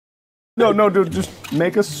No, dude, just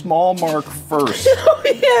make a small mark first. Oh,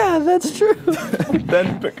 yeah, that's true.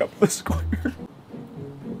 Then pick up the square.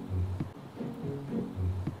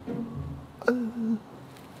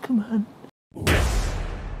 Come on.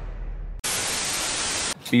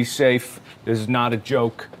 Be safe. This is not a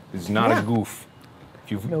joke. This is not a goof.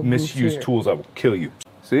 If you've misused tools, I will kill you.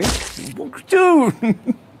 See? Dude!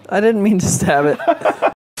 I didn't mean to stab it.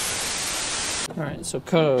 All right, so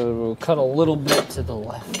we'll cut a little bit to the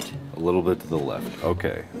left. A little bit to the left.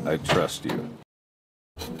 Okay, I trust you.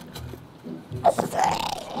 Don't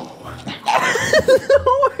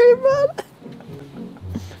worry about it.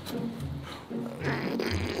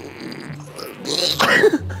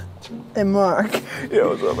 Hey, Mark. Yeah,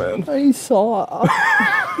 what's up, man? I saw.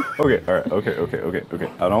 Okay, all right, okay.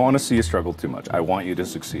 I don't want to see you struggle too much. I want you to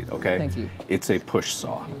succeed, okay? Thank you. It's a push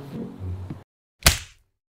saw.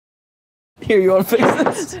 Here, you want to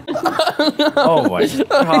fix this? Oh my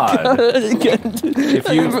god. If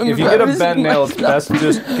you get a bent nail, it's best to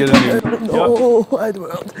just get it in your... Oh, I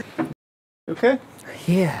will. Okay?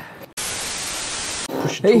 Yeah.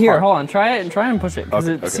 Push it Hey, too here, hard. hold on. Try it and try and push it, because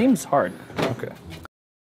Okay, it seems hard. Okay.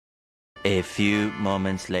 A few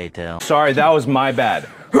moments later. Sorry, that was my bad.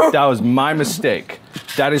 That was my mistake.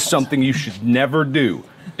 That is something you should never do.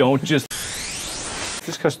 Don't just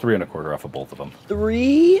cuts 3 1/4 off of both of them.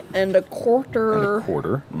 3 1/4.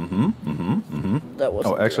 1/4. That was.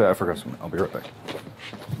 Oh, actually, I forgot something. I'll be right back.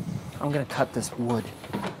 I'm gonna cut this wood.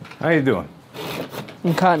 How you doing?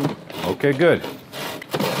 I'm cutting. Okay, good.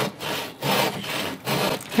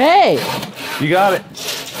 Hey, You got it.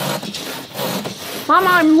 Mama,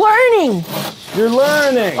 I'm learning. You're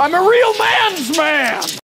learning. I'm a real man's man.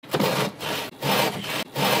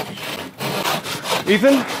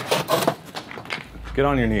 Ethan, get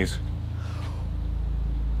on your knees.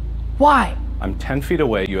 Why? I'm 10 feet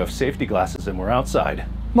away. You have safety glasses, and we're outside.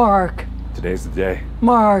 Mark. Today's the day.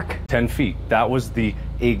 Mark. 10 feet. That was the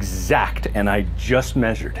exact, and I just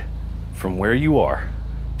measured from where you are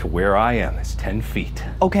to where I am. It's 10 feet.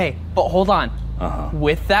 Okay, but hold on.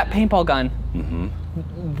 With that paintball gun,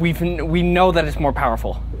 we know that it's more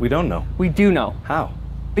powerful. We don't know. We do know. How?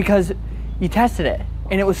 Because you tested it,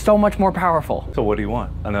 and it was so much more powerful. So what do you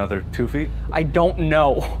want? Another 2 feet? I don't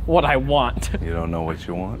know what I want. You don't know what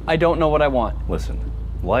you want? I don't know what I want. Listen,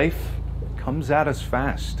 life comes at us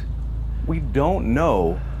fast. We don't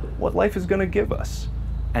know what life is gonna give us.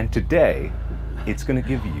 And today, it's gonna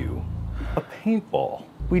give you a paintball.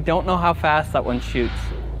 We don't know how fast that one shoots.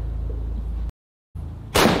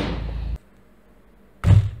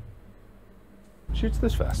 Shoots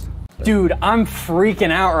this fast. Dude, I'm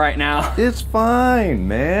freaking out right now. It's fine,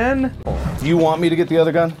 man. Do you want me to get the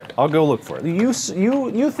other gun? I'll go look for it. You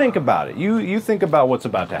think about it. You think about what's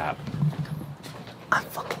about to happen. I'm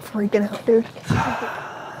fucking freaking out, dude.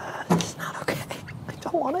 It's not okay. I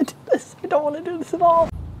don't want to do this. I don't want to do this at all.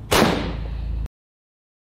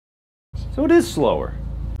 So it is slower.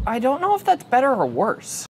 I don't know if that's better or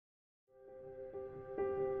worse.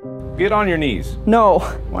 Get on your knees. No,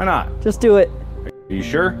 Why not? just do it. Are you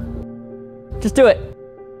sure? Just do it.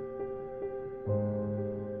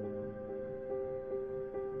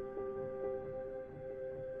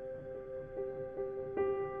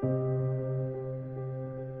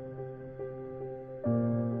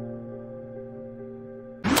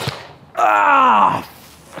 Ah!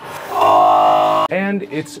 And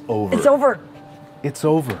it's over. It's over. It's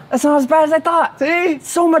over. That's not as bad as I thought. See? It's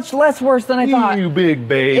so much less worse than I thought. You big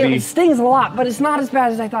baby. It stings a lot, but it's not as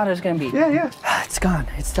bad as I thought it was gonna be. Yeah. It's gone.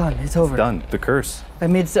 It's done. It's over. Done. The curse. I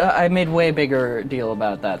made way bigger deal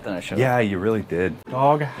about that than I should have. Yeah, you really did.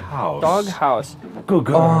 Dog house. Dog house. Good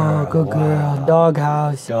girl. Oh, good girl. Dog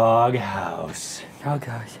house. Dog house. Dog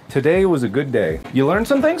house. Today was a good day. You learned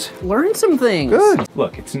some things? Learn some things. Good.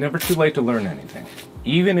 Look, it's never too late to learn anything.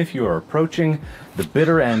 Even if you are approaching the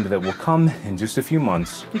bitter end that will come in just a few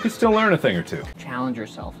months, you can still learn a thing or two. Challenge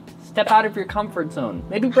yourself. Step out of your comfort zone.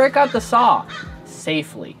 Maybe break out the saw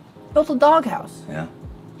safely. Build a dog house. Yeah.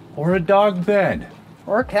 Or a dog bed.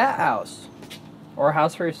 Or a cat house. Or a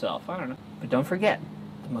house for yourself. I don't know. But don't forget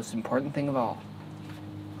the most important thing of all.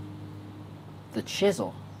 The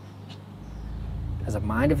chisel has a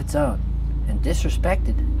mind of its own, and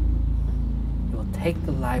disrespected, it will take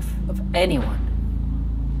the life of anyone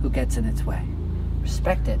who gets in its way.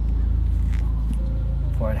 Respect it,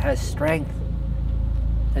 for it has strength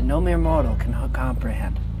that no mere mortal can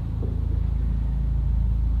comprehend.